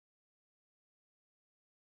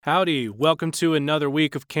Howdy, welcome to another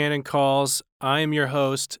week of Canon Calls. I am your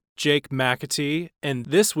host, Jake McAtee, and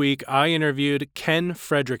this week I interviewed Ken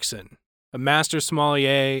Fredrickson, a master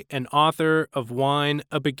sommelier and author of Wine,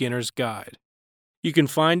 A Beginner's Guide. You can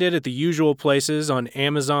find it at the usual places on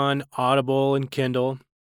Amazon, Audible, and Kindle.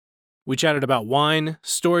 We chatted about wine,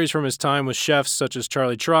 stories from his time with chefs such as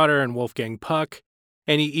Charlie Trotter and Wolfgang Puck,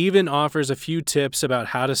 and he even offers a few tips about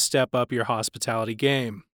how to step up your hospitality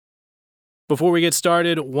game. Before we get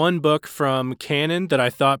started, one book from Canon that I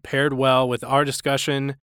thought paired well with our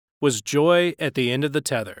discussion was Joy at the End of the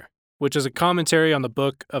Tether, which is a commentary on the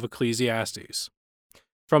book of Ecclesiastes.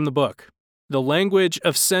 From the book, the language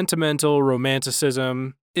of sentimental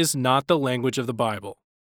romanticism is not the language of the Bible.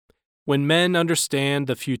 When men understand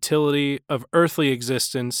the futility of earthly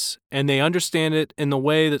existence, and they understand it in the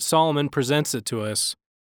way that Solomon presents it to us,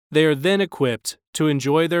 they are then equipped to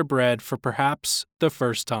enjoy their bread for perhaps the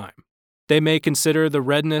first time. They may consider the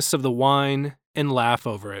redness of the wine and laugh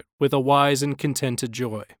over it with a wise and contented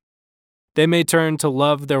joy. They may turn to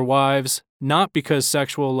love their wives not because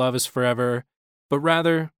sexual love is forever, but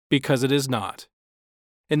rather because it is not.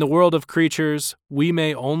 In the world of creatures, we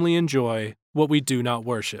may only enjoy what we do not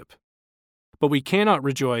worship. But we cannot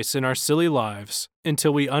rejoice in our silly lives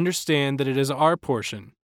until we understand that it is our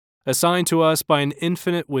portion, assigned to us by an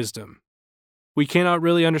infinite wisdom. We cannot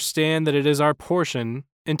really understand that it is our portion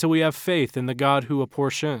until we have faith in the God who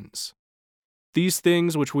apportions. These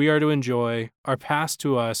things which we are to enjoy are passed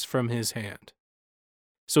to us from his hand.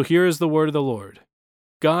 So here is the word of the Lord.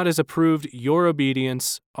 God has approved your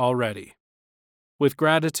obedience already. With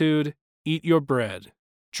gratitude, eat your bread,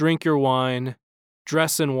 drink your wine,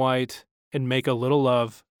 dress in white, and make a little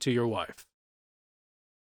love to your wife.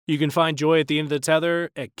 You can find Joy at the End of the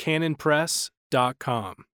Tether at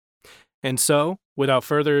canonpress.com. And so, without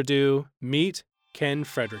further ado, meet Ken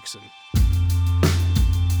Fredrickson.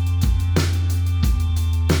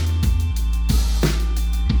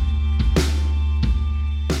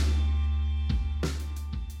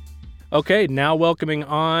 Okay, now welcoming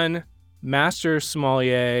on Master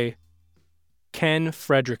Sommelier Ken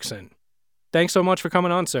Fredrickson. Thanks so much for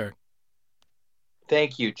coming on, sir.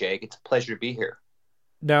 Thank you, Jake. It's a pleasure to be here.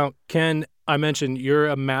 Now, Ken, I mentioned you're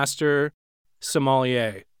a master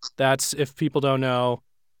sommelier. That's, if people don't know,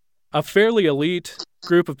 a fairly elite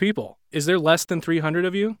group of people. Is there less than 300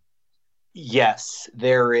 of you? Yes,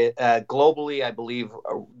 there is. Globally, I believe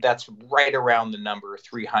that's right around the number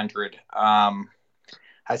 300.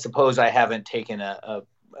 I suppose I haven't taken a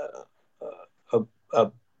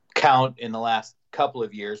count in the last couple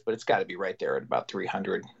of years, but it's got to be right there at about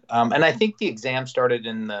 300. And I think the exam started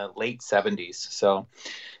in the late 70s, so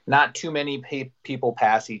not too many people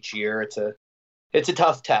pass each year. It's a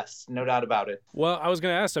tough test, no doubt about it. Well, I was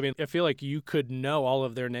going to ask, I feel like you could know all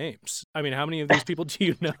of their names. How many of these people do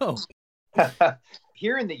you know?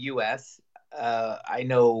 Here in the U.S., I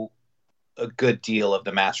know a good deal of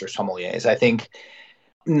the master sommeliers. I think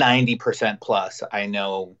 90% plus I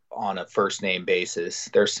know on a first name basis.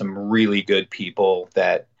 There's some really good people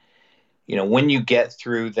that, when you get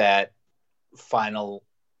through that final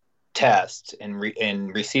test and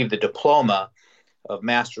receive the diploma of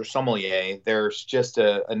master sommelier, there's just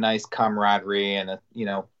a nice camaraderie and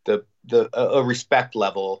a respect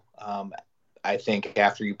level. I think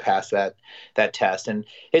after you pass that test, and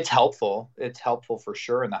it's helpful for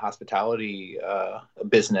sure in the hospitality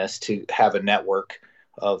business to have a network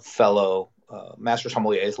of fellow master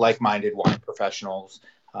sommeliers, like-minded wine professionals.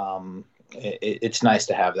 It's nice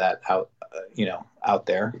to have that out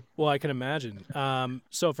there. Well, I can imagine.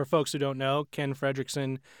 So for folks who don't know, Ken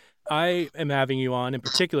Fredrickson, I am having you on in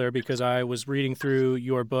particular because I was reading through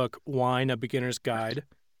your book, Wine, A Beginner's Guide.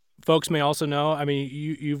 Folks may also know,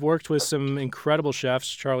 you've worked with some incredible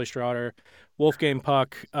chefs, Charlie Trotter, Wolfgang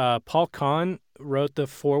Puck. Paul Kahn wrote the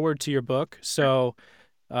foreword to your book. So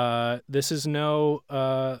this is no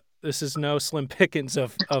slim pickings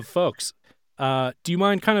of folks. Do you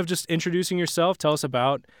mind kind of just introducing yourself? Tell us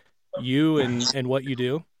about you and what you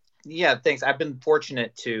do. Yeah, thanks. I've been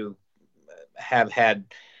fortunate to have had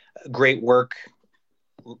great work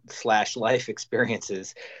 / life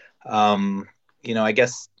experiences. I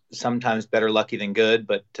guess sometimes better lucky than good,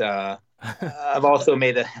 but I've also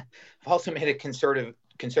made a concerted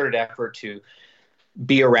effort to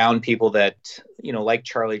be around people that, like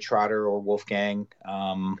Charlie Trotter or Wolfgang,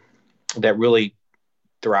 that really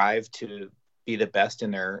thrive to be the best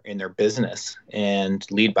in their business and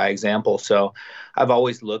lead by example. So I've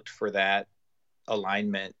always looked for that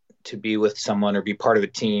alignment to be with someone or be part of a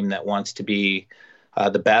team that wants to be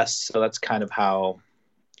the best. So that's kind of how,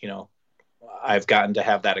 I've gotten to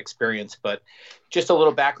have that experience. But just a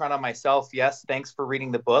little background on myself. Yes, thanks for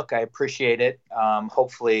reading the book. I appreciate it.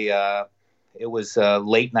 Hopefully, it was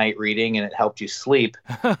late night reading and it helped you sleep.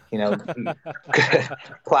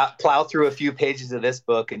 Plow through a few pages of this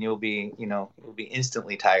book and you'll be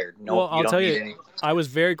instantly tired. No, well, I'll tell you, I was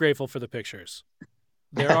very grateful for the pictures.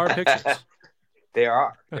 There are pictures. There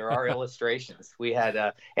are illustrations. We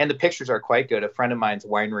had, and the pictures are quite good. A friend of mine's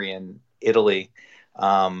winery in Italy.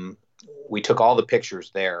 We took all the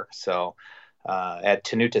pictures there. So at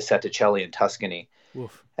Tenuta Setticelli in Tuscany.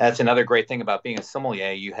 Oof. That's another great thing about being a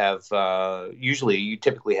sommelier. You have you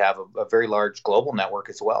typically have a very large global network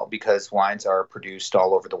as well, because wines are produced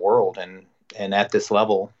all over the world, and at this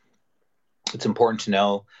level, it's important to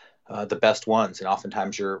know the best ones. And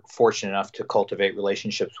oftentimes, you're fortunate enough to cultivate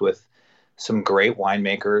relationships with some great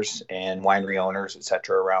winemakers and winery owners, et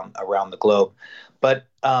cetera, around the globe. But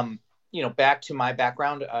back to my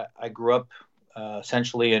background, I grew up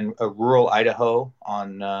essentially in a rural Idaho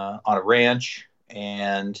on a ranch,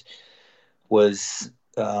 and was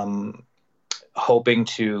hoping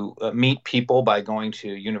to meet people by going to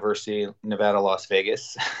University of Nevada, Las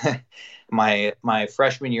Vegas. My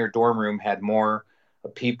freshman year dorm room had more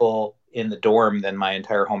people in the dorm than my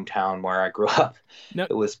entire hometown where I grew up. Now,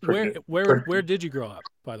 it was where did you grow up,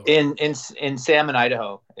 by the way? In Salmon,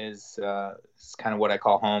 Idaho is kind of what I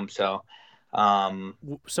call home. So I'm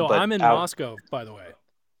in Moscow, by the way.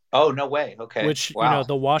 Oh, no way. Okay. Which, wow.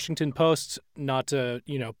 The Washington Post, not to,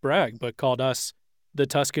 brag, but called us the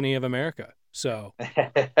Tuscany of America. So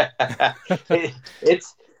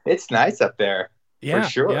it's nice up there. Yeah, for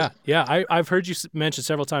sure. Yeah. I've heard you mention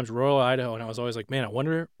several times rural Idaho, and I was always like, man, I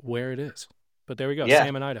wonder where it is. But there we go,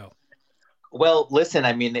 Salmon, Idaho. Well, listen,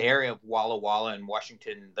 I mean, the area of Walla Walla in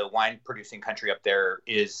Washington, the wine producing country up there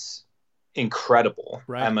is incredible.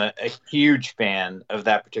 Right. I'm a huge fan of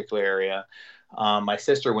that particular area. My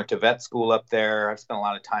sister went to vet school up there. I've spent a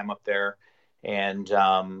lot of time up there. And,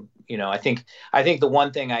 I think the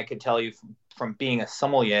one thing I could tell you from being a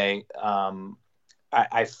sommelier,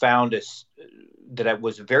 I found that I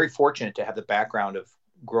was very fortunate to have the background of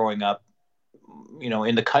growing up,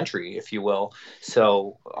 in the country, if you will.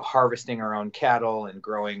 So harvesting our own cattle and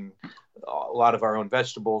growing a lot of our own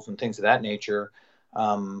vegetables and things of that nature.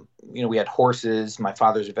 We had horses. My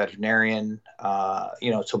father's a veterinarian,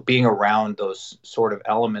 so being around those sort of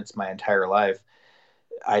elements my entire life,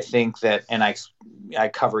 I think that, and I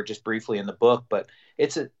cover it just briefly in the book, but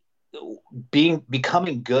it's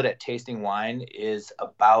becoming good at tasting wine is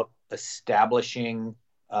about establishing,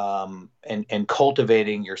 and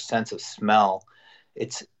cultivating your sense of smell.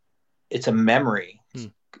 It's a memory.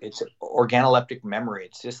 It's an organoleptic memory.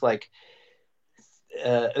 It's just like,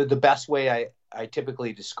 the best way I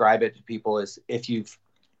typically describe it to people is if you've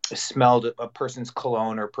smelled a person's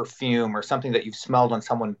cologne or perfume or something that you've smelled on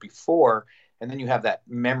someone before, and then you have that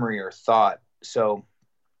memory or thought. So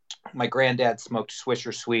my granddad smoked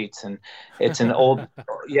Swisher Sweets, and it's an old,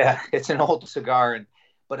 it's an old cigar.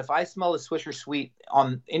 But if I smell a Swisher Sweet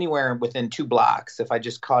on anywhere within 2 blocks, if I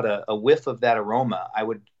just caught a whiff of that aroma,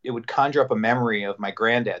 it would conjure up a memory of my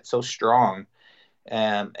granddad so strong.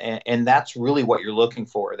 And that's really what you're looking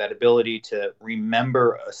for, that ability to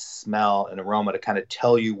remember a smell, an aroma, to kind of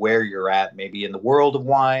tell you where you're at, maybe in the world of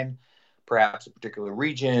wine, perhaps a particular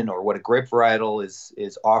region, or what a grape varietal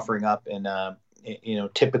is offering up in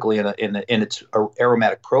typically in its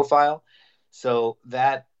aromatic profile. So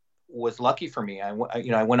that was lucky for me. I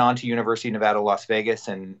went on to University of Nevada, Las Vegas,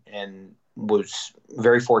 and was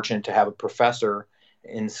very fortunate to have a professor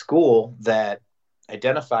in school that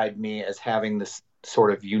identified me as having this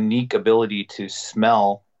sort of unique ability to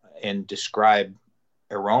smell and describe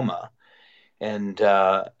aroma. And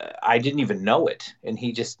I didn't even know it. And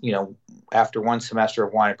he just, after one semester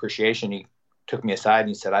of wine appreciation, he took me aside and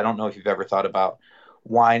he said, I don't know if you've ever thought about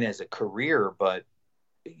wine as a career, but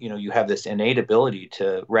you have this innate ability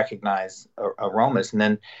to recognize aromas. And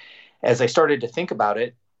then as I started to think about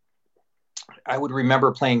it, I would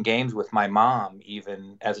remember playing games with my mom,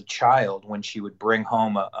 even as a child, when she would bring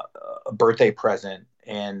home a birthday present.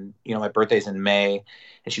 And, my birthday's in May,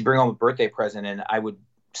 and she'd bring home a birthday present, and I would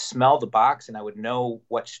smell the box and I would know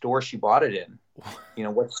what store she bought it in,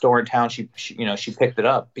 what store in town she picked it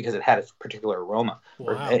up, because it had a particular aroma.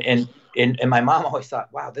 Wow. And my mom always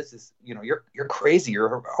thought, wow, this is, you're crazy.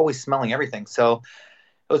 You're always smelling everything. So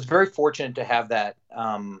I was very fortunate to have that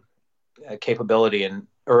capability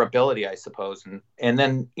or ability, I suppose. And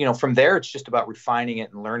then, from there, it's just about refining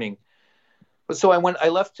it and learning. So I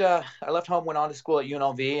left home, went on to school at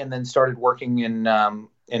UNLV, and then started working in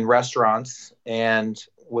in restaurants and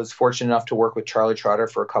was fortunate enough to work with Charlie Trotter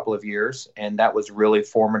for a couple of years. And that was really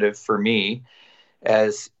formative for me,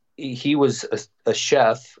 as he was a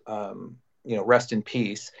chef, rest in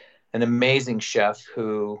peace, an amazing chef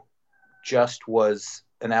who just was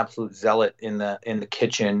an absolute zealot in the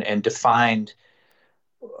kitchen and defined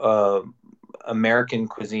American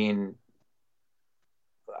cuisine,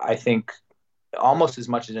 I think, almost as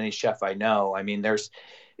much as any chef I know. I mean,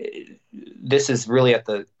 this is really at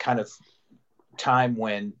the kind of time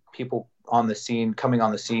when people coming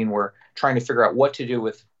on the scene, were trying to figure out what to do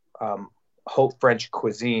with haute French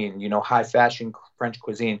cuisine, high fashion French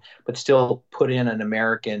cuisine, but still put in an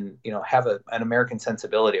American, have an American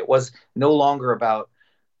sensibility. It was no longer about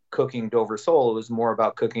cooking Dover sole. It was more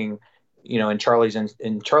about cooking, in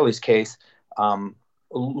Charlie's case,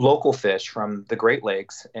 local fish from the Great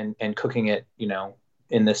Lakes and cooking it,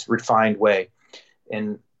 in this refined way,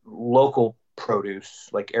 and local produce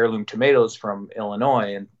like heirloom tomatoes from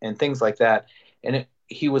Illinois and things like that. And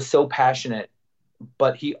he was so passionate,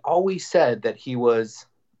 but he always said that he was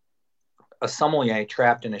a sommelier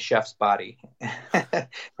trapped in a chef's body. And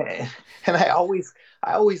I always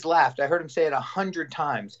laughed. I heard him say it 100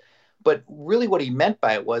 times, but really what he meant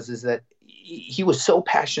by it is that he was so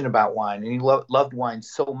passionate about wine, and he loved wine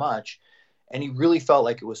so much. And he really felt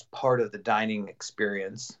like it was part of the dining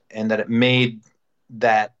experience, and that it made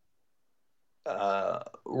that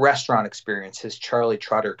restaurant experience, his Charlie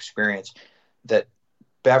Trotter experience, that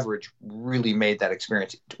beverage really made that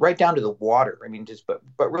experience, right down to the water. I mean,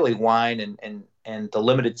 but really wine and the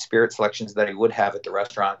limited spirit selections that he would have at the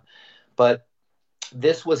restaurant. But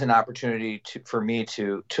this was an opportunity for me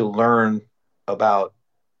to learn about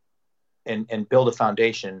and build a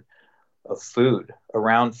foundation of food,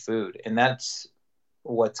 around food. And that's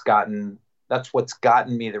what's gotten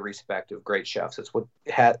me the respect of great chefs. It's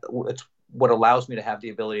what allows me to have the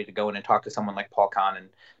ability to go in and talk to someone like Paul Kahn and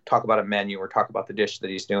talk about a menu or talk about the dish that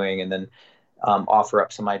he's doing, and then offer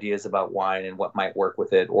up some ideas about wine and what might work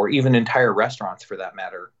with it, or even entire restaurants for that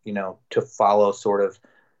matter, to follow sort of,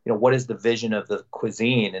 what is the vision of the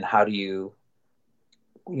cuisine, and how do you,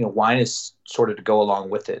 wine is sort of to go along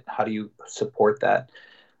with it. How do you support that?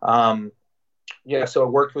 So I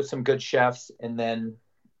worked with some good chefs, and then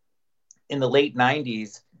in the late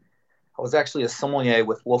 90s, I was actually a sommelier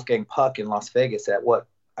with Wolfgang Puck in Las Vegas at what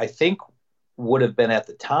I think would have been at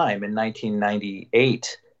the time, in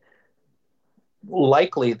 1998,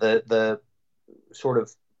 likely the sort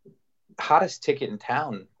of hottest ticket in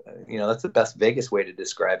town. That's the best Vegas way to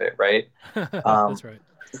describe it, right? That's right.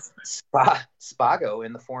 Spago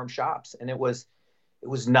in the Forum Shops, and it was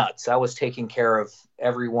nuts. I was taking care of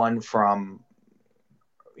everyone from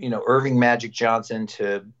Irving Magic Johnson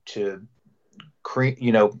to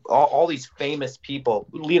all these famous people,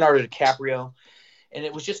 Leonardo DiCaprio, and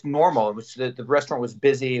it was just normal. It was the restaurant was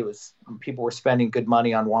busy. People were spending good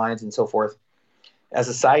money on wines and so forth. As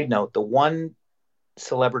a side note, the one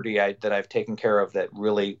celebrity that I've taken care of that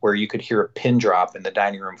really, where you could hear a pin drop in the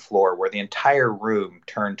dining room floor, where the entire room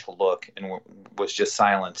turned to look and was just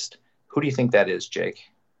silenced. Who do you think that is, Jake?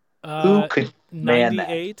 Who could man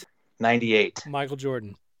 98? that? 98. Michael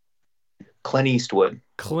Jordan. Clint Eastwood.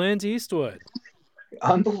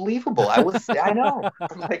 Unbelievable. I know.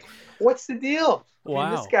 I'm like, what's the deal? Wow. I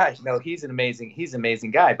mean, this guy, he's an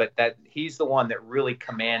amazing guy, but he's the one that really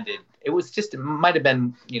commanded. It might have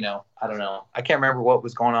been, I don't know. I can't remember what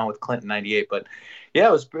was going on with Clint in 98, but yeah,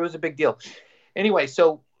 it was a big deal. Anyway,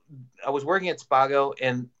 so I was working at Spago,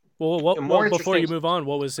 and before you move on,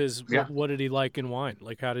 what was his, what did he like in wine?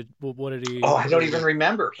 Like, what did he? Oh, I don't even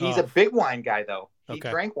remember. He's a big wine guy though. He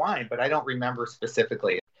drank wine, but I don't remember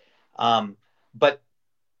specifically. But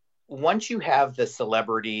once you have the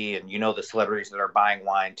celebrity and the celebrities that are buying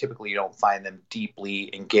wine, typically you don't find them deeply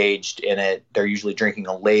engaged in it. They're usually drinking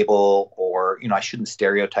a label, or, I shouldn't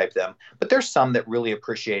stereotype them, but there's some that really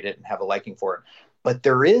appreciate it and have a liking for it. But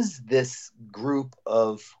there is this group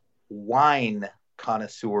of wine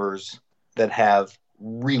connoisseurs that have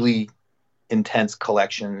really intense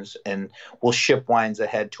collections and will ship wines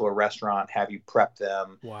ahead to a restaurant, have you prep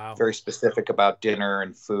them. Wow. Very specific about dinner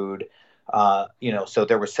and food. So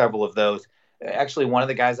there were several of those. Actually, one of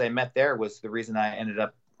the guys I met there was the reason I ended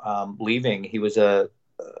up leaving. He was a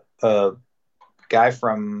guy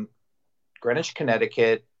from Greenwich,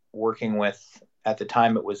 Connecticut, working with, at the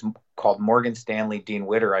time it was called Morgan Stanley Dean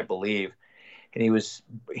Witter, I believe. And he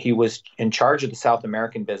was in charge of the South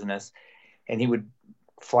American business, and he would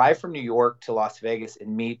fly from New York to Las Vegas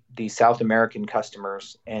and meet the South American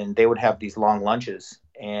customers, and they would have these long lunches.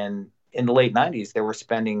 And in the late 90s, they were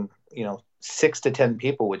spending, 6 to 10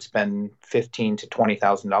 people would spend $15,000 to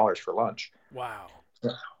 $20,000 for lunch. Wow.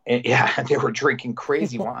 And yeah, they were drinking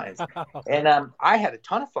crazy wines. And I had a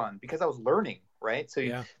ton of fun because I was learning, right? So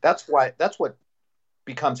Yeah. that's what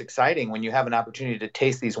becomes exciting when you have an opportunity to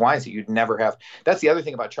taste these wines that you'd never have. That's the other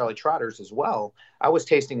thing about Charlie Trotters as well. I was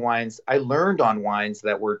tasting wines. I learned on wines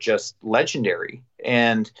that were just legendary.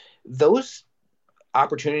 And those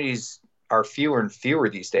opportunities are fewer and fewer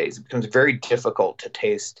these days. It becomes very difficult to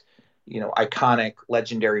taste, iconic,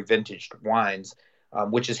 legendary vintage wines,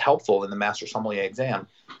 which is helpful in the Master Sommelier exam.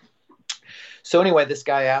 So anyway, this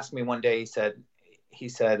guy asked me one day. He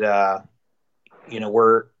said,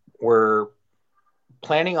 we're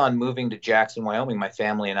planning on moving to Jackson, Wyoming. My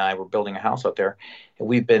family and I were building a house out there, and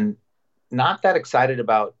we've been not that excited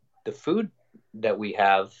about the food that we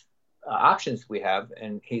have, options we have.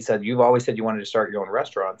 And he said, "You've always said you wanted to start your own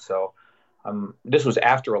restaurant." So this was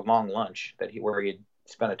after a long lunch where he had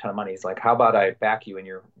spent a ton of money. He's like, "How about I back you in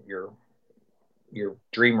your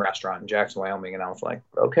dream restaurant in Jackson, Wyoming?" And I was like,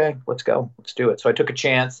 "Okay, let's go. Let's do it." So I took a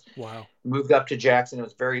chance. Wow. Moved up to Jackson. That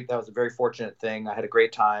was a very fortunate thing. I had a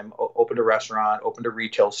great time. Opened a restaurant, opened a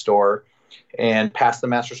retail store, and passed the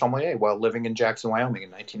Master Sommelier while living in Jackson, Wyoming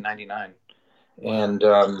in 1999. Wow.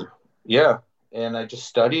 And yeah, and I just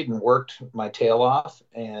studied and worked my tail off,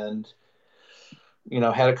 and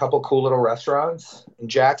had a couple cool little restaurants. And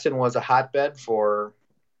Jackson was a hotbed for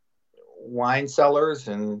wine sellers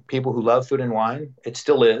and people who love food and wine. It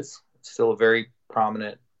still is. It's still a very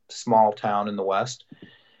prominent small town in the West.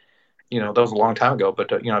 That was a long time ago,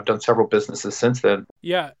 but I've done several businesses since then.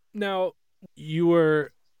 Yeah. Now, you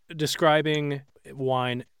were describing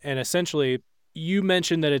wine, and essentially you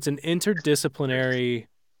mentioned that it's an interdisciplinary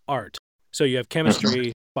art. So you have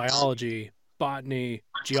chemistry, biology, botany,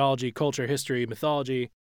 geology, culture, history,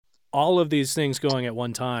 mythology, all of these things going at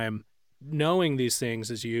one time. Knowing these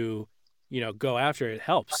things as you go after it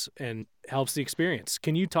helps the experience.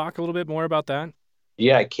 Can you talk a little bit more about that?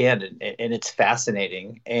 Yeah, I can. And it's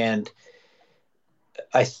fascinating. And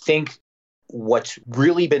I think what's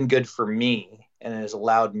really been good for me and has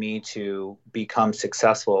allowed me to become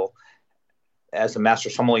successful as a master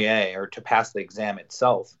sommelier, or to pass the exam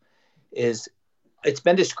itself, is it's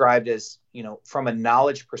been described as, from a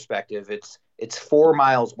knowledge perspective, it's 4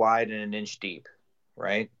 miles wide and an inch deep,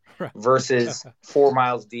 right? Right. Versus 4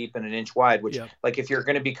 miles deep and an inch wide, which, Yep. like, if you're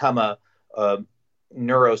going to become a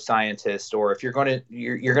neuroscientist, or if you're going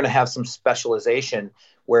to have some specialization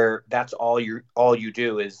where that's all you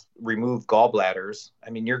do is remove gallbladders.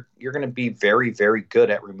 I mean, you're going to be very, very good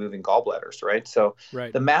at removing gallbladders, right? So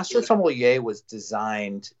Right. the Master Sommelier was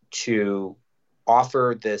designed to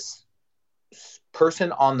offer this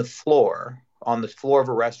person on the floor of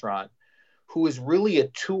a restaurant who is really a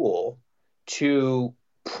tool to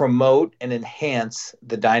promote and enhance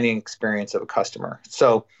the dining experience of a customer.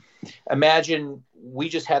 So imagine we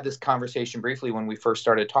just had this conversation briefly when we first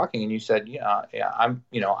started talking, and you said, yeah, I'm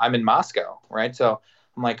in Moscow, right? So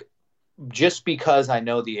I'm like, just because I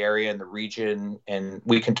know the area and the region, and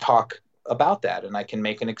we can talk about that, and I can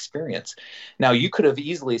make an experience. Now, you could have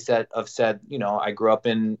easily said, I grew up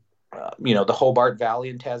in, the Hobart Valley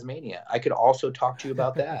in Tasmania. I could also talk to you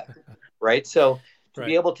about that, right? So to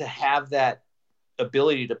be able to have that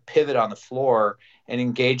ability to pivot on the floor and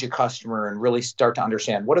engage a customer and really start to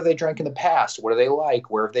understand, what have they drank in the past? What do they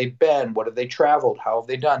like? Where have they been? What have they traveled? How have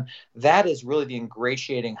they done? That is really the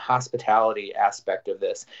ingratiating hospitality aspect of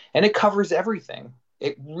this. And it covers everything.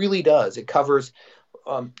 It really does. It covers,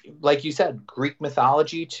 like you said, Greek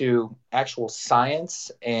mythology to actual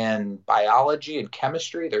science and biology and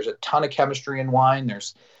chemistry. There's a ton of chemistry in wine.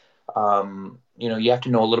 There's, you have to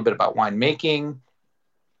know a little bit about winemaking.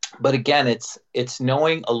 But again, it's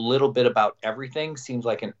knowing a little bit about everything seems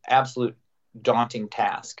like an absolute daunting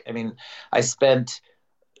task. I mean, I spent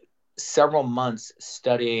several months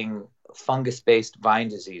studying fungus-based vine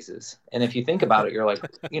diseases. And if you think about it, you're like,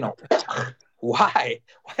 why?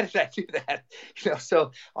 Why did I do that?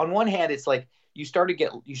 So on one hand, it's like you start to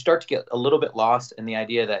get a little bit lost in the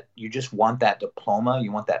idea that you just want that diploma,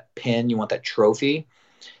 you want that pin, you want that trophy.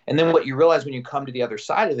 And then what you realize when you come to the other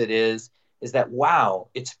side of it is that, wow,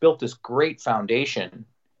 it's built this great foundation.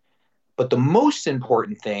 But the most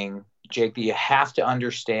important thing, Jake, that you have to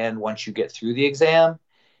understand once you get through the exam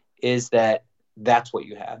is that that's what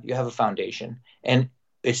you have. You have a foundation. And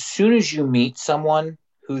as soon as you meet someone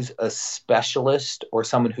who's a specialist, or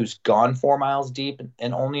someone who's gone 4 miles deep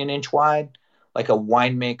and only an inch wide, like a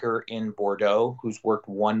winemaker in Bordeaux who's worked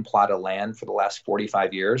one plot of land for the last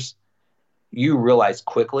 45 years, you realize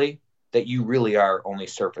quickly that you really are only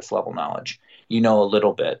surface level knowledge. You know a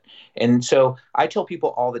little bit. And so I tell people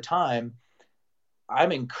all the time,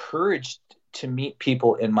 I'm encouraged to meet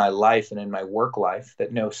people in my life and in my work life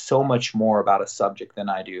that know so much more about a subject than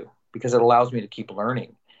I do, because it allows me to keep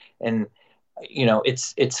learning. And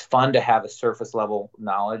it's fun to have a surface level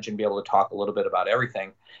knowledge and be able to talk a little bit about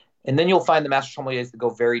everything. And then you'll find the master sommeliers that go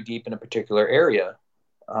very deep in a particular area,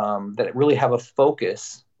 that really have a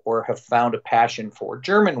focus or have found a passion for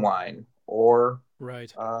German wine or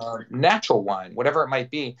right. Natural wine, whatever it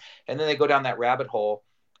might be. And then they go down that rabbit hole.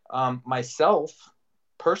 Myself,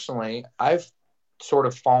 personally, I've sort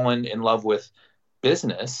of fallen in love with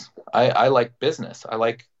business. I like business. I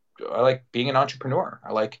like being an entrepreneur.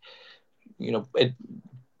 I like,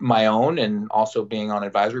 my own, and also being on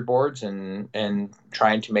advisory boards and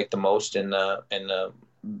trying to make the most in the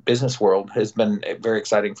business world has been very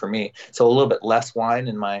exciting for me. So a little bit less wine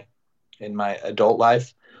in my adult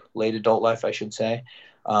life, late adult life, I should say.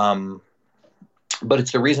 But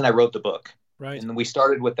it's the reason I wrote the book. Right. And we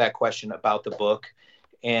started with that question about the book.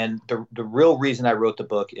 And the real reason I wrote the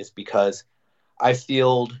book is because I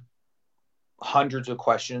field hundreds of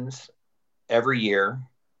questions every year,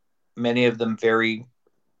 many of them very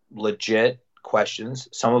legit questions.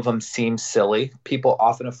 Some of them seem silly, people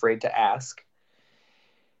often afraid to ask.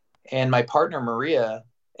 And my partner, Maria,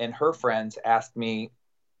 and her friends asked me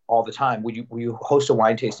all the time, will you host a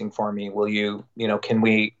wine tasting for me? Will you, can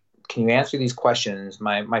you answer these questions?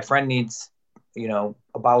 My friend needs,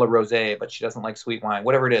 a bottle of rosé, but she doesn't like sweet wine,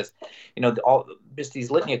 whatever it is, all just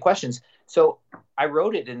these litany of questions. So I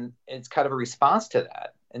wrote it, and it's kind of a response to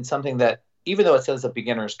that, and something that, even though it says a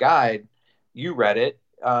beginner's guide, you read it.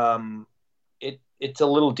 It's a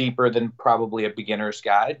little deeper than probably a beginner's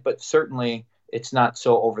guide, but certainly it's not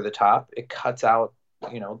so over the top. It cuts out,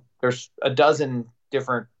 there's a dozen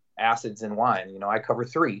different acids in wine. I cover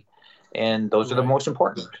 3. And those are the most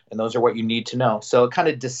important, and those are what you need to know. So it kind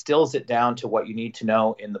of distills it down to what you need to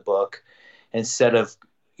know in the book, instead of,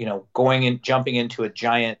 jumping into a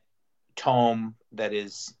giant tome that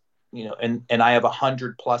is, and I have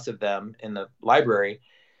 100 plus of them in the library,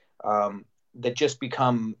 that just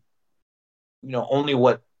become, only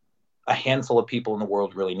what a handful of people in the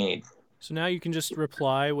world really need. So now you can just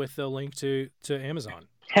reply with the link to Amazon.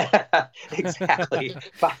 Exactly.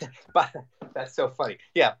 That's so funny.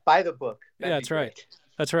 Yeah, buy the book. That's right.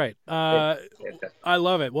 That's right. I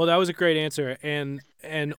love it. Well, that was a great answer, and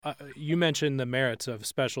you mentioned the merits of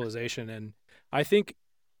specialization, and I think,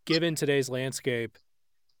 given today's landscape,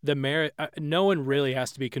 no one really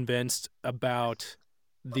has to be convinced about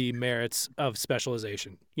the merits of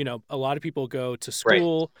specialization. A lot of people go to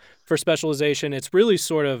school for specialization. It's really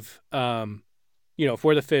sort of,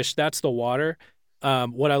 for the fish, that's the water.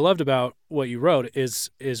 What I loved about what you wrote is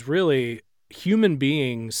really, human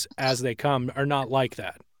beings as they come are not like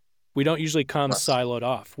that. We don't usually come siloed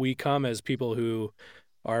off. We come as people who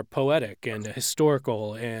are poetic and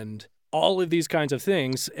historical and all of these kinds of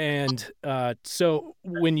things. And so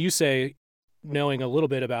when you say knowing a little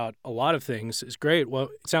bit about a lot of things is great, well,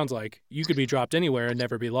 it sounds like you could be dropped anywhere and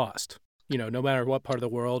never be lost, no matter what part of the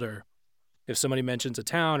world, or if somebody mentions a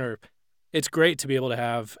town, or it's great to be able to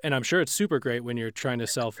have, and I'm sure it's super great when you're trying to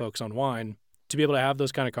sell folks on wine, to be able to have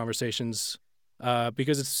those kind of conversations,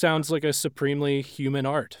 because it sounds like a supremely human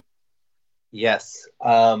art. Yes.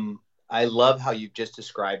 I love how you've just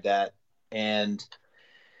described that. And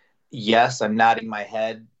yes, I'm nodding my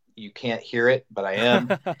head. You can't hear it, but I am.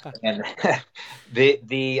 And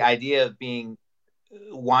the idea of being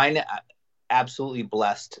wine, absolutely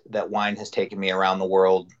blessed that wine has taken me around the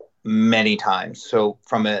world many times. So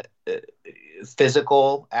from a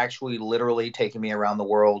physical, actually literally taking me around the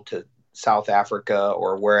world to South Africa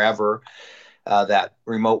or wherever that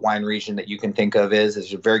remote wine region that you can think of is,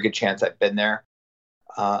 there's a very good chance I've been there.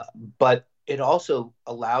 But it also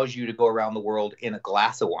allows you to go around the world in a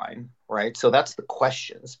glass of wine, right? So that's the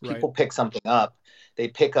questions. People pick something up. They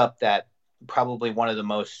pick up that probably one of the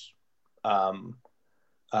most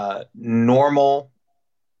normal,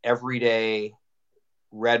 everyday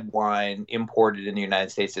red wine imported in the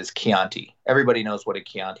United States is Chianti. Everybody knows what a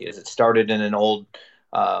Chianti is. It started in an old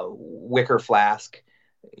wicker flask,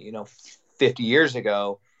 50 years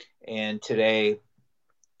ago. And today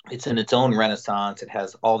it's in its own renaissance. It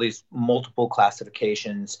has all these multiple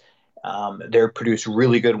classifications. They produce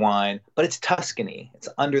really good wine, but it's Tuscany. It's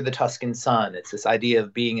under the Tuscan sun. It's this idea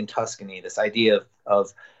of being in Tuscany, this idea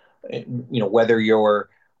of whether you're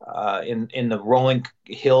in the rolling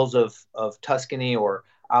hills of Tuscany or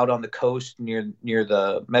out on the coast near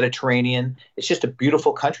the Mediterranean. It's just a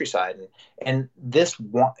beautiful countryside. And this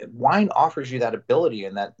wine offers you that ability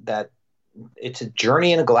and that it's a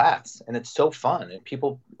journey in a glass, and it's so fun, and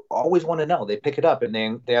people always want to know. They pick it up, and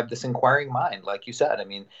they have this inquiring mind, like you said. I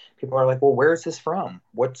mean, people are like, well, where is this from?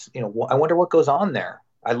 What's, I wonder what goes on there.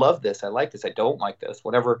 I love this. I like this. I don't like this.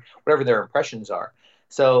 Whatever their impressions are.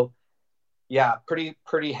 So yeah,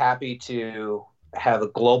 pretty happy to have a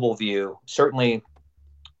global view. Certainly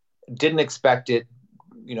didn't expect it,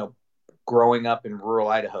 growing up in rural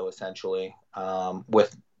Idaho, essentially,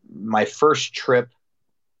 with my first trip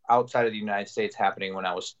outside of the United States happening when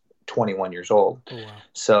I was 21 years old. Oh, wow.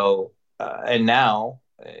 So, and now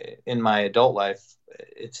in my adult life,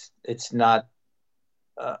 it's not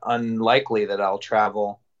unlikely that I'll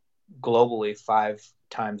travel globally 5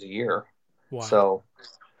 times a year. Wow. So,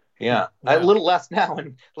 yeah, Wow. a little less now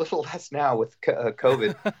with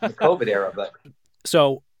COVID, the COVID era. But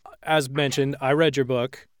so, as mentioned, I read your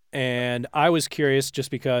book, and I was curious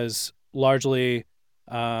just because largely,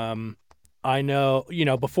 I know,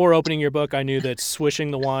 before opening your book, I knew that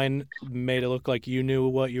swishing the wine made it look like you knew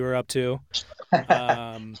what you were up to.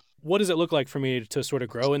 What does it look like for me to sort of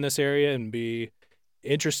grow in this area and be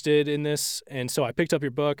interested in this? And so I picked up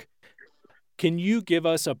your book. Can you give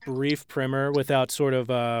us a brief primer without sort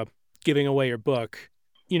of giving away your book?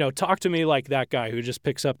 Talk to me like that guy who just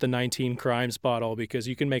picks up the 19 Crimes bottle, because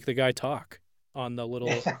you can make the guy talk on the little,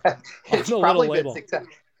 little label.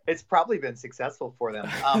 It's probably been successful for them.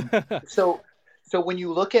 So when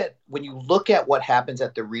you look at what happens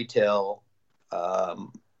at the retail,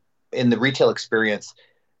 in the retail experience,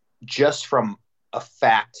 just from a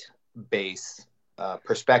fact base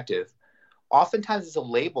perspective, oftentimes it's a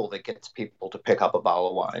label that gets people to pick up a bottle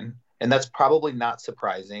of wine. And that's probably not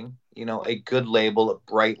surprising. A good label, a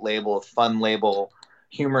bright label, a fun label,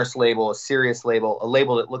 humorous label, a serious label, a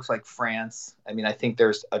label that looks like France. I mean, I think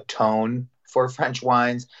there's a tone for French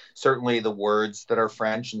wines, certainly the words that are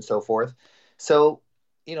French and so forth. So,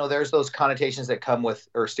 there's those connotations that come with,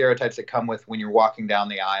 or stereotypes that come with, when you're walking down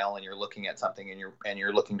the aisle and you're looking at something and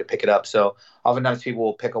you're looking to pick it up. So oftentimes people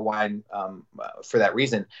will pick a wine for that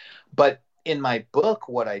reason. But in my book,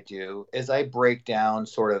 what I do is I break down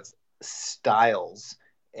sort of styles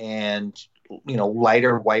and,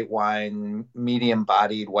 lighter white wine, medium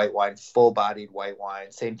bodied white wine, full bodied white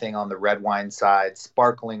wine. Same thing on the red wine side,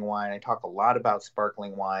 sparkling wine. I talk a lot about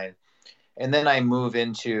sparkling wine. And then I move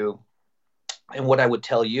into, and what I would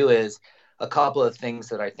tell you is a couple of things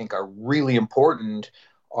that I think are really important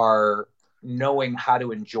are knowing how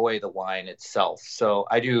to enjoy the wine itself. So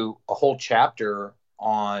I do a whole chapter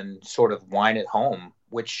on sort of wine at home,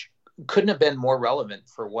 which couldn't have been more relevant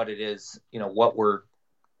for what it is, what we're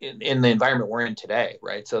in the environment we're in today,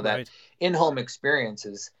 right? So that in-home experience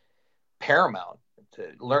is paramount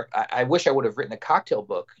to learn. I wish I would have written a cocktail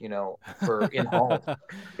book, for in-home,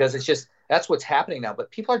 because it's just, that's what's happening now. But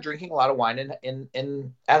people are drinking a lot of wine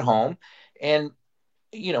in at home, and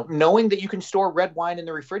knowing that you can store red wine in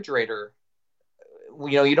the refrigerator.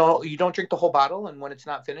 You don't drink the whole bottle, and when it's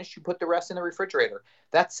not finished, you put the rest in the refrigerator.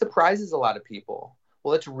 That surprises a lot of people.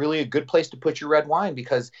 Well, it's really a good place to put your red wine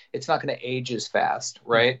because it's not going to age as fast,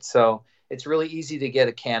 right? Mm-hmm. So it's really easy to get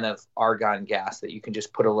a can of argon gas that you can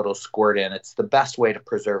just put a little squirt in. It's the best way to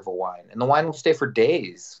preserve a wine. And the wine will stay for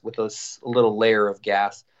days with those little layer of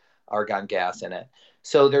gas, argon gas in it.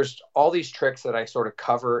 So there's all these tricks that I sort of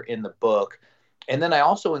cover in the book. And then I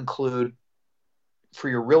also include, for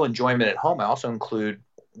your real enjoyment at home, I also include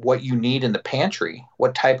what you need in the pantry,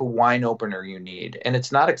 what type of wine opener you need. And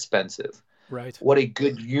it's not expensive. Right. What a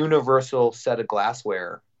good universal set of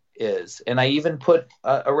glassware is. And I even put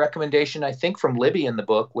a recommendation, I think, from Libby in the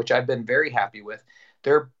book, which I've been very happy with.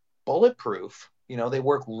 They're bulletproof. They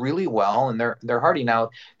work really well, and they're hardy. Now,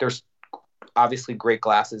 there's obviously great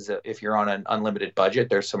glasses if you're on an unlimited budget.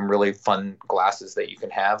 There's some really fun glasses that you can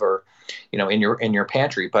have, or in your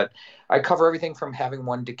pantry. But I cover everything from having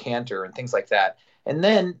one decanter and things like that. And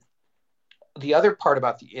then the other part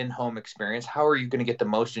about the in-home experience, how are you going to get the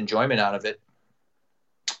most enjoyment out of it,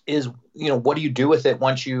 is, what do you do with it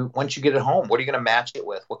once you get it home? What are you going to match it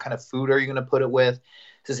with? What kind of food are you going to put it with?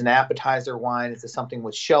 Is this an appetizer wine? Is this something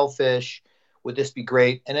with shellfish? Would this be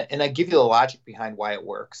great? And I give you the logic behind why it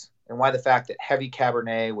works, and why the fact that heavy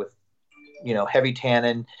Cabernet with, heavy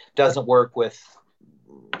tannin doesn't work with,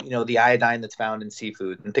 the iodine that's found in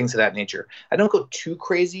seafood and things of that nature. I don't go too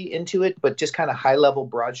crazy into it, but just kind of high level,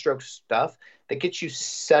 broad stroke stuff that gets you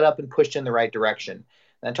set up and pushed in the right direction.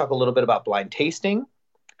 And I talk a little bit about blind tasting,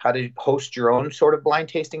 how to host your own sort of blind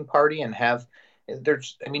tasting party and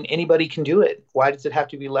anybody can do it. Why does it have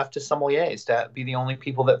to be left to sommeliers to be the only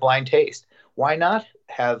people that blind taste? Why not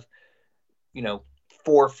have,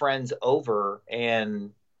 4 friends over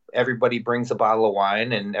and everybody brings a bottle of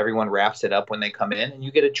wine and everyone wraps it up when they come in, and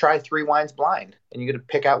you get to try 3 wines blind and you get to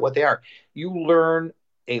pick out what they are. You learn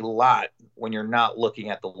a lot when you're not looking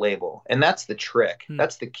at the label. And that's the trick.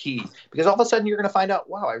 That's the key. Because all of a sudden you're going to find out,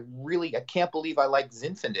 wow, I can't believe I like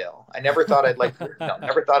Zinfandel. I never thought I'd like,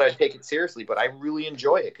 never thought I'd take it seriously, but I really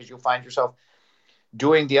enjoy it, because you'll find yourself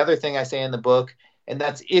doing the other thing I say in the book. And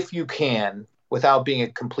that's, if you can, without being a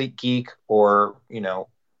complete geek or,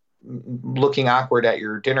 looking awkward at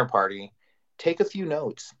your dinner party, take a few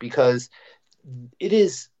notes, because it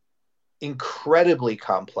is incredibly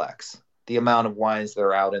complex, the amount of wines that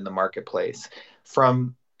are out in the marketplace.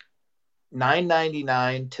 From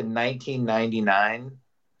 $9.99 to $19.99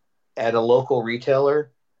 at a local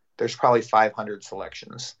retailer, there's probably 500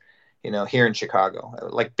 selections. Here in Chicago,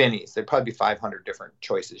 like Benny's, there'd probably be 500 different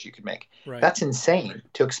choices you could make. Right. That's insane.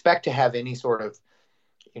 To expect to have any sort of,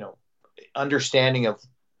 understanding of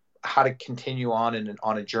how to continue on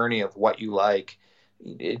a journey of what you like,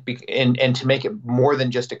 and to make it more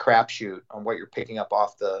than just a crapshoot on what you're picking up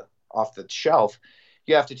off the shelf,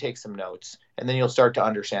 you have to take some notes, and then you'll start to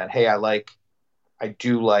understand, hey, I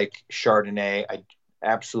do like Chardonnay. I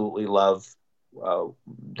absolutely love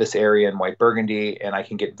this area in white Burgundy, and I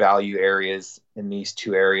can get value areas in these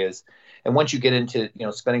 2 areas. And once you get into,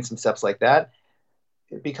 spending some steps like that,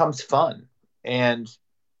 it becomes fun and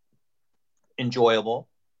enjoyable.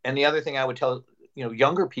 And the other thing I would tell,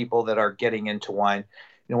 younger people that are getting into wine,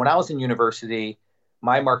 when I was in university,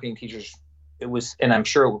 my marketing teachers, it was, and I'm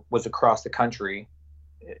sure it was across the country,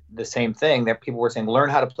 the same thing, that people were saying, learn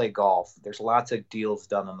how to play golf. There's lots of deals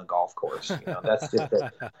done on the golf course. That's just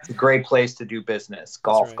it's a great place to do business.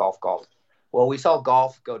 Golf, right. Golf. Well, we saw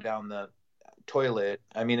golf go down the toilet.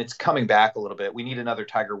 I mean, it's coming back a little bit. We need another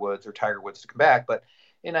Tiger Woods to come back,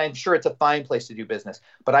 and I'm sure it's a fine place to do business.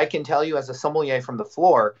 But I can tell you, as a sommelier from the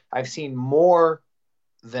floor, I've seen more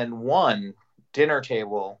than one dinner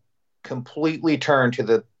table completely turn to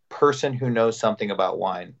the person who knows something about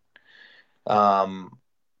wine.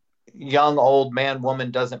 Young, old, man,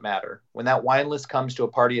 woman, doesn't matter. When that wine list comes to a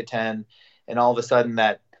party of 10, and all of a sudden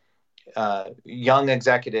that young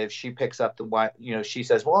executive, she picks up the wine, she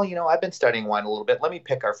says, well, I've been studying wine a little bit. Let me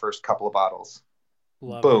pick our first couple of bottles.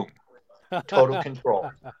 Boom. Total control.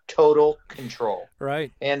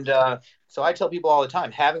 Right. And so I tell people all the time,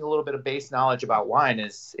 having a little bit of base knowledge about wine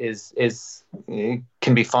is it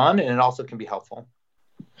can be fun, and it also can be helpful.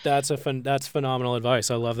 That's phenomenal advice.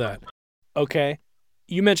 I love that. Okay.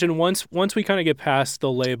 You mentioned once we kind of get past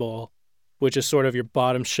the label, which is sort of your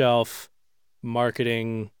bottom shelf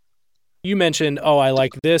marketing, you mentioned, oh, I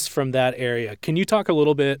like this from that area. Can you talk a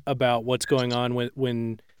little bit about what's going on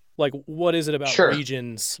when like, what is it about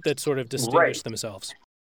regions that sort of distinguish themselves?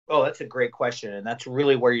 Oh, that's a great question. And that's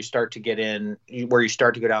really where you start to go down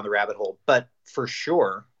the rabbit hole. But for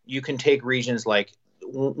sure, you can take regions like,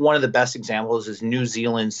 one of the best examples is New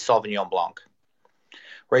Zealand's Sauvignon Blanc,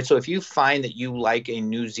 right? So if you find that you like a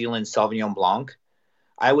New Zealand Sauvignon Blanc,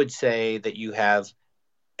 I would say that you have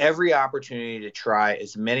every opportunity to try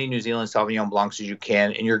as many New Zealand Sauvignon Blancs as you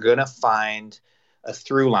can, and you're going to find a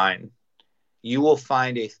through line. You will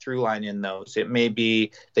find a through line in those. It may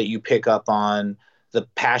be that you pick up on the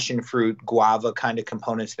passion fruit, guava kind of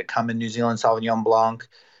components that come in New Zealand Sauvignon Blanc.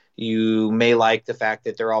 You may like the fact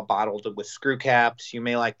that they're all bottled with screw caps. You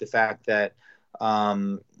may like the fact that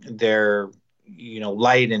they're,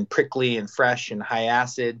 light and prickly and fresh and high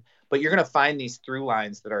acid. But you're going to find these through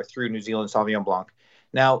lines that are through New Zealand Sauvignon Blanc.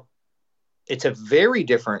 Now, it's a very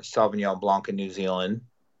different Sauvignon Blanc in New Zealand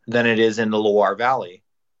than it is in the Loire Valley,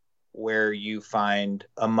 where you find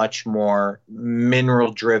a much more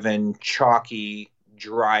mineral-driven, chalky,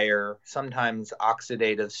 drier, sometimes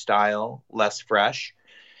oxidative style, less fresh.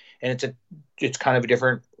 And it's kind of a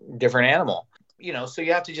different animal, so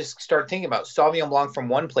you have to just start thinking about Sauvignon Blanc from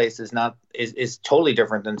one place is totally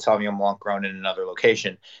different than Sauvignon Blanc grown in another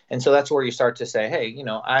location. And so that's where you start to say, hey,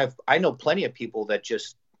 I know plenty of people that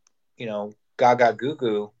just, gaga goo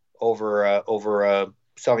goo over a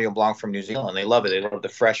Sauvignon Blanc from New Zealand. They love it. They love the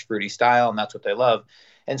fresh, fruity style, and that's what they love.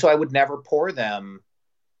 And so I would never pour them,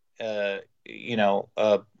 a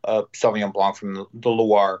Sauvignon Blanc from the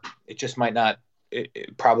Loire. It just might not.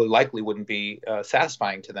 It probably likely wouldn't be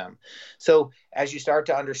satisfying to them. So as you start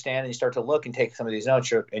to understand and you start to look and take some of these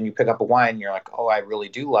notes, and you pick up a wine, you're like, oh, I really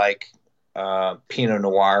do like Pinot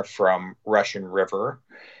Noir from Russian River.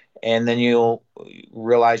 And then you'll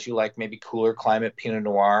realize you like maybe cooler climate Pinot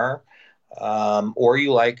Noir, or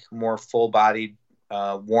you like more full-bodied,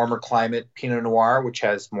 warmer climate Pinot Noir, which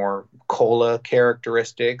has more cola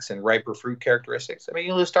characteristics and riper fruit characteristics. I mean,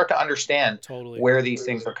 you'll start to understand where these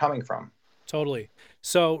things are coming from. Totally.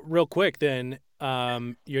 So real quick then,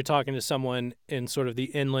 you're talking to someone in sort of the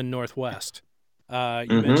inland Northwest. You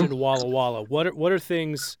Mm-hmm. mentioned Walla Walla. What are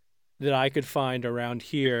things that I could find around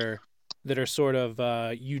here that are sort of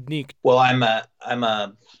unique? Well, I'm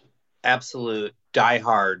a absolute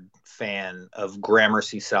diehard fan of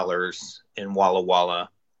Gramercy Cellars in Walla Walla,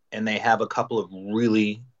 and they have a couple of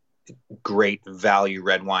really great value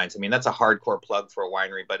red wines. I mean, that's a hardcore plug for a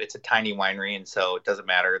winery, but it's a tiny winery, and so it doesn't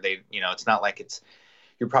matter. It's not like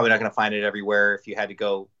you're probably not going to find it everywhere. If you had to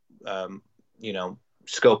go,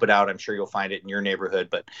 scope it out, I'm sure you'll find it in your neighborhood.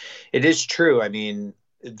 But it is true. I mean,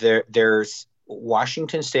 there's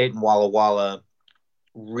Washington State and Walla Walla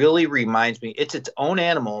really reminds me. It's its own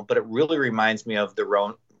animal, but it really reminds me of the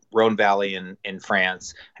Rhone Valley in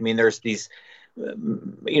France. I mean, there's these.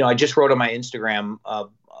 I just wrote on my Instagram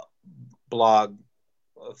blog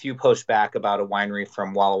a few posts back about a winery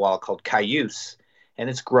from Walla Walla called Cayuse, and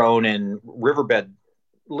it's grown in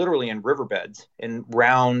literally in riverbeds, in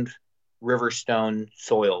round riverstone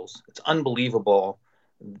soils. It's unbelievable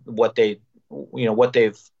what they've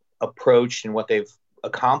approached and what they've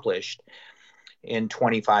accomplished in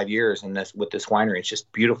 25 years with this winery. It's just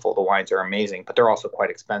beautiful. The wines are amazing, but they're also quite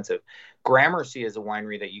expensive. Gramercy is a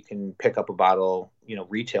winery that you can pick up a bottle,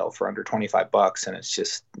 retail for under $25, and it's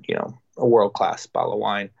just, a world-class bottle of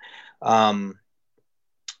wine.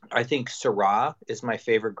 I think Syrah is my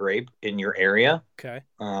favorite grape in your area. Okay.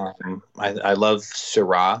 I love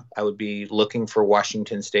Syrah. I would be looking for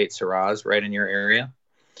Washington State Syrahs right in your area.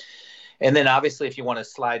 And then obviously if you want to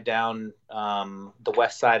slide down the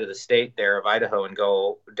west side of the state there of Idaho and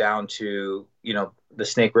go down to, the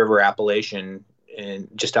Snake River Appalachian and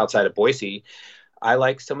just outside of Boise, I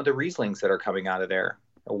like some of the Rieslings that are coming out of there.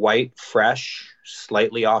 A white, fresh,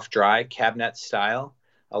 slightly off dry, cabinet style.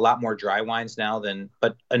 A lot more dry wines now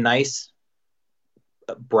but a nice,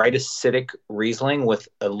 bright acidic Riesling with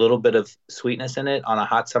a little bit of sweetness in it on a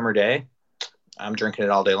hot summer day. I'm drinking it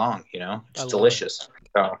all day long, it's delicious.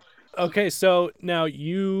 So. Okay, so now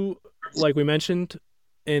you, like we mentioned,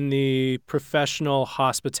 in the professional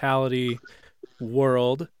hospitality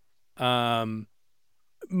world,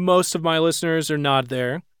 most of my listeners are not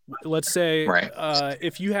there. Let's say, right.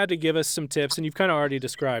 If you had to give us some tips, and you've kind of already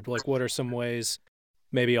described, like, what are some ways,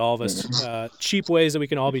 maybe all of us, cheap ways that we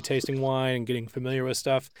can all be tasting wine and getting familiar with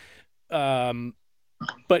stuff.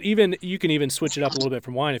 But you can even switch it up a little bit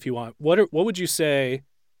from wine if you want. What would you say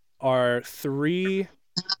are 3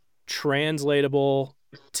 translatable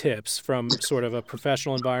tips from sort of a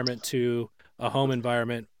professional environment to a home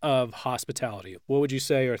environment of hospitality? What would you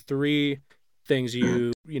say are 3 things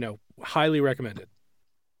you highly recommended?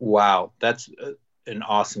 Wow, that's an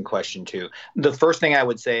awesome question too. The first thing I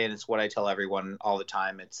would say, and it's what I tell everyone all the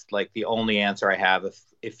time, it's like the only answer I have.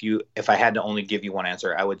 If I had to only give you one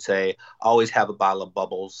answer, I would say always have a bottle of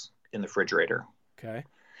bubbles in the refrigerator. Okay.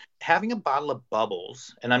 Having a bottle of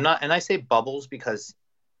bubbles, and I say bubbles because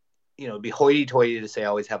it'd be hoity-toity to say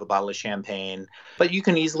always have a bottle of champagne, but you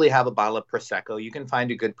can easily have a bottle of Prosecco. You can find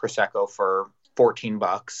a good Prosecco for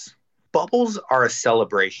 $14. Bubbles are a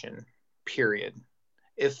celebration, period.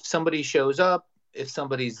 If somebody shows up, if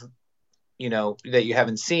somebody's, that you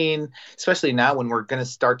haven't seen, especially now when we're going to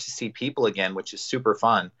start to see people again, which is super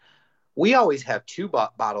fun, we always have 2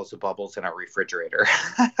 bottles of bubbles in our refrigerator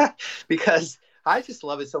because I just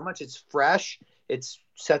love it so much. It's fresh. It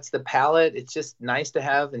sets the palate. It's just nice to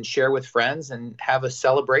have and share with friends and have a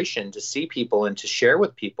celebration to see people and to share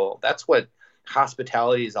with people. That's what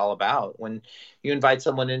hospitality is all about. When you invite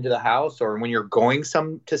someone into the house or when you're going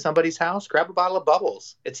to somebody's house, grab a bottle of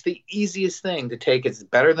bubbles. It's the easiest thing to take. It's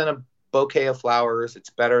better than a bouquet of flowers. It's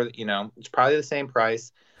better, it's probably the same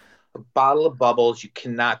price. A bottle of bubbles, you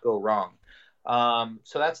cannot go wrong.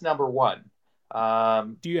 So that's number 1.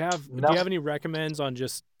 Do you have any recommends on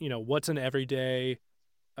just, what's an everyday,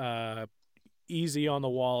 easy on the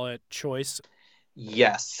wallet choice?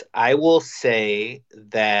 Yes, I will say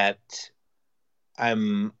that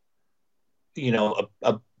I'm,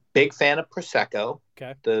 a big fan of Prosecco.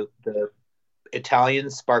 Okay. The Italian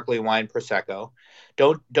sparkling wine Prosecco.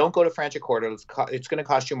 Don't go to Franciacorta. It's going to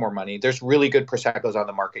cost you more money. There's really good Proseccos on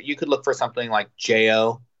the market. You could look for something like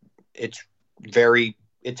Jo. It's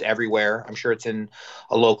everywhere. I'm sure it's in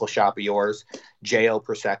a local shop of yours. Jo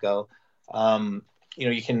Prosecco.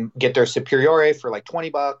 You can get their Superiore for like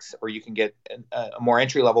 $20, or you can get a more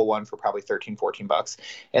entry-level one for probably $13-14.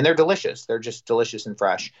 And they're delicious. They're just delicious and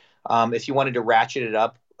fresh. If you wanted to ratchet it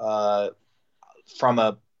up from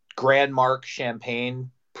a Grand Mark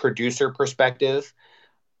Champagne producer perspective,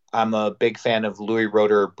 I'm a big fan of Louis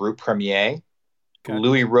Roeder Brut Premier. Okay.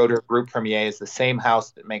 Louis Roeder Brut Premier is the same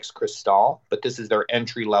house that makes Cristal, but this is their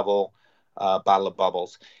entry-level bottle of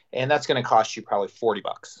bubbles. And that's going to cost you probably $40,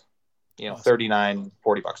 Awesome. 39,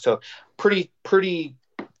 $40. So pretty,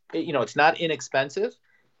 it's not inexpensive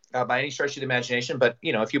by any stretch of the imagination. But,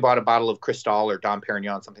 if you bought a bottle of Cristal or Dom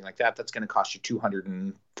Perignon, something like that, that's going to cost you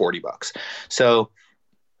 $240. So,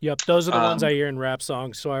 yep, those are the ones I hear in rap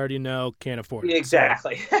songs, so I already know can't afford it.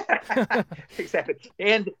 Exactly. Exactly.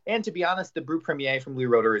 And to be honest, the Brew Premier from Louis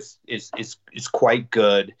Roeder is quite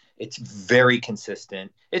good. It's very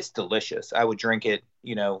consistent. It's delicious. I would drink it,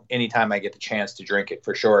 anytime I get the chance to drink it,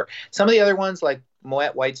 for sure. Some of the other ones like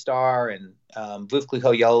Moet White Star and Veuve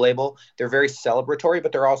Clicquot Yellow Label, they're very celebratory,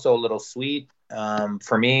 but they're also a little sweet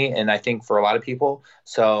for me, and I think for a lot of people.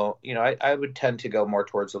 So, I would tend to go more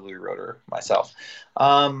towards the Louis Roeder myself.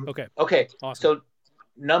 Okay. Awesome. So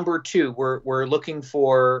number 2, we're looking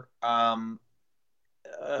for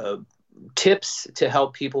tips to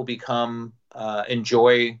help people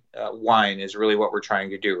enjoy wine is really what we're trying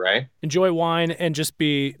to do, right? Enjoy wine and just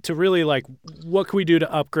to really like, what can we do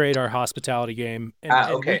to upgrade our hospitality game?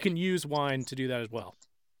 And we can use wine to do that as well.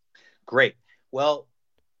 Great. Well,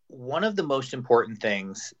 one of the most important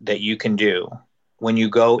things that you can do when you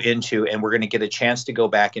go into, and we're going to get a chance to go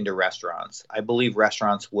back into restaurants. I believe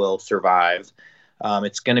restaurants will survive.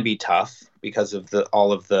 It's going to be tough because of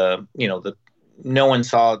no one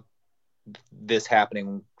saw this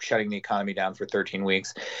happening, shutting the economy down for 13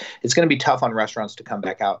 weeks. It's going to be tough on restaurants to come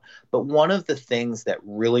back out. But one of the things that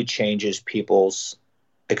really changes people's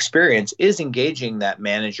experience is engaging that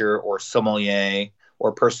manager or sommelier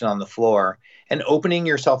or person on the floor and opening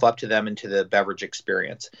yourself up to them into the beverage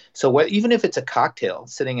experience. So even if it's a cocktail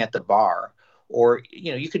sitting at the bar, or,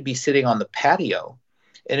 you could be sitting on the patio,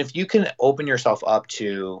 and if you can open yourself up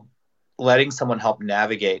to letting someone help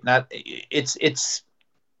navigate,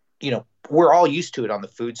 we're all used to it on the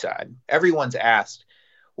food side. Everyone's asked,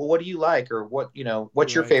 well, what do you like? Or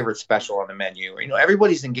what's your favorite special on the menu?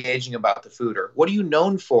 Everybody's engaging about the food, or what are you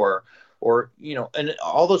known for? Or, and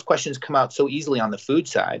all those questions come out so easily on the food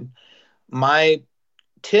side. My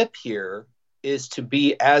tip here is to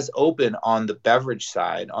be as open on the beverage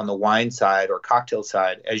side, on the wine side or cocktail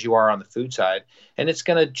side, as you are on the food side. And it's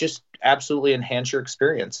going to just absolutely enhance your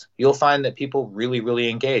experience. You'll find that people really, really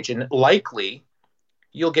engage, and likely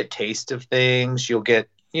you'll get taste of things. You'll get,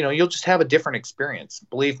 you'll just have a different experience.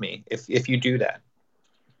 Believe me, if you do that.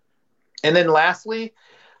 And then lastly,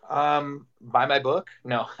 buy my book.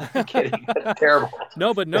 No, I'm kidding. That's terrible.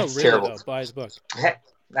 No, but no, That's really terrible. Though, buy his book.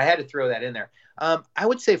 I had to throw that in there. I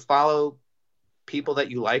would say follow people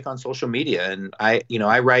that you like on social media. And I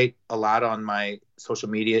write a lot on my social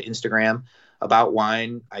media, Instagram, about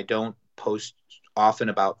wine. I don't post often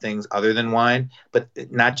about things other than wine, but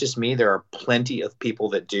not just me. There are plenty of people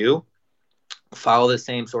that do follow the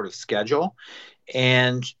same sort of schedule,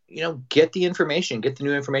 and, get the information, get the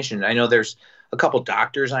new information. I know there's a couple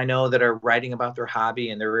doctors I know that are writing about their hobby,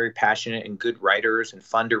 and they're very passionate and good writers and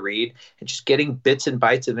fun to read, and just getting bits and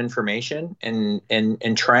bytes of information and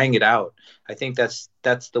trying it out. I think that's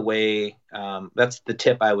the way, that's the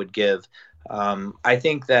tip I would give. I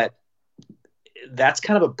think that's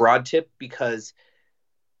kind of a broad tip, because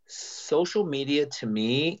social media, to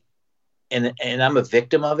me, and I'm a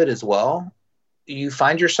victim of it as well, you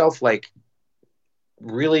find yourself like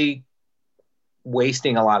really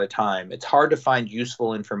wasting a lot of time. It's hard to find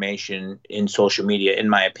useful information in social media, in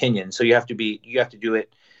my opinion. So you have to do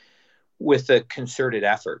it with a concerted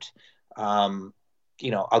effort. I'll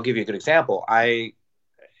give you a good example. I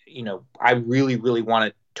really, really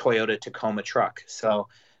want a Toyota Tacoma truck. So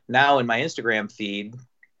now in my Instagram feed,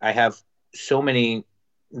 I have so many,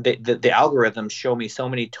 the algorithms show me so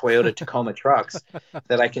many Toyota Tacoma trucks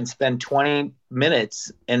that I can spend 20 minutes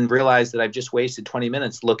and realize that I've just wasted 20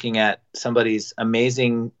 minutes looking at somebody's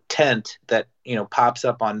amazing tent that, pops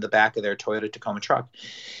up on the back of their Toyota Tacoma truck.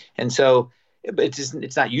 And so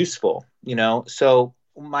it's not useful, So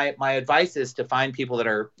my advice is to find people that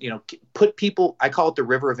are, put people, I call it the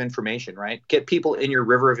river of information, right? Get people in your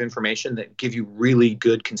river of information that give you really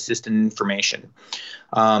good, consistent information.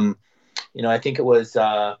 I think it was,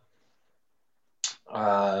 I'm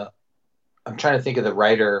trying to think of the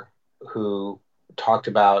writer who talked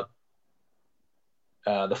about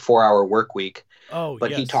the 4-hour work week. Oh,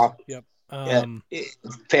 but yes. He talked, yep.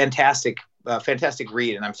 fantastic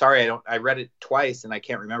read. And I'm sorry, I read it twice and I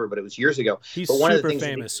can't remember, but it was years ago. He's but one super of the things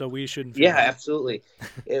famous, so we shouldn't. Yeah, absolutely.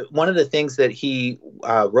 One of the things that he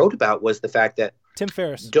wrote about was the fact that Tim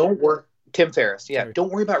Ferriss. Tim Ferriss. Yeah. Sorry. Don't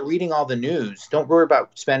worry about reading all the news. Don't worry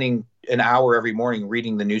about spending an hour every morning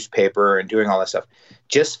reading the newspaper and doing all that stuff.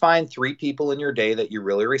 Just find 3 people in your day that you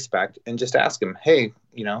really respect and just ask them, hey,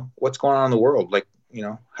 what's going on in the world? Like,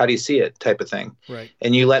 how do you see it type of thing. Right.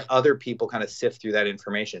 And you let other people kind of sift through that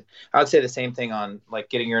information. I would say the same thing on like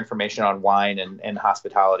getting your information on wine and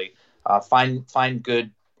hospitality. Find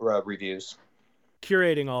good reviews.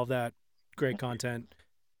 Curating all of that great content.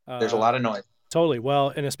 There's a lot of noise. Totally. Well,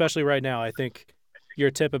 and especially right now, I think your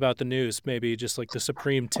tip about the news may be just like the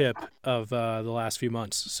supreme tip of the last few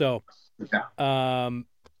months. So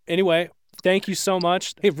anyway, thank you so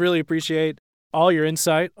much. I really appreciate all your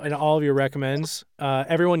insight and all of your recommends.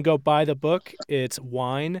 Everyone go buy the book. It's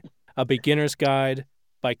Wine, A Beginner's Guide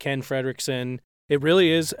by Ken Fredrickson. It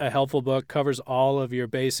really is a helpful book, covers all of your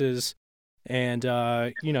bases. And,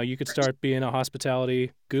 you could start being a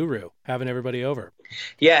hospitality guru, having everybody over.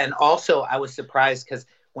 Yeah. And also I was surprised because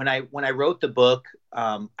when I wrote the book,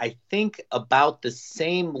 I think about the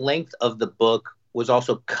same length of the book was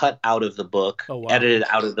also cut out of the book, edited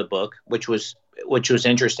out of the book, which was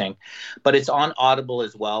interesting. But it's on Audible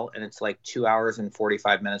as well, and it's like 2 hours and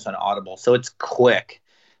 45 minutes on Audible, so it's quick.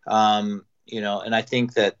 And I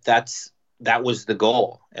think that was the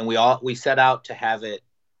goal, and we set out to have it.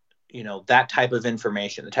 That type of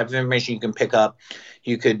information, the type of information you can pick up,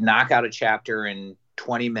 you could knock out a chapter in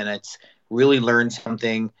 20 minutes, really learn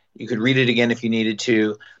something. You could read it again if you needed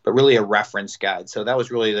to, but really a reference guide. So that was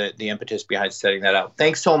really the impetus behind setting that out.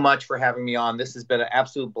 Thanks so much for having me on. This has been an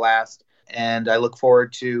absolute blast, and I look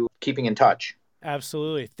forward to keeping in touch.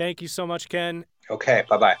 Absolutely. Thank you so much, Ken. Okay.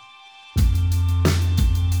 Bye-bye.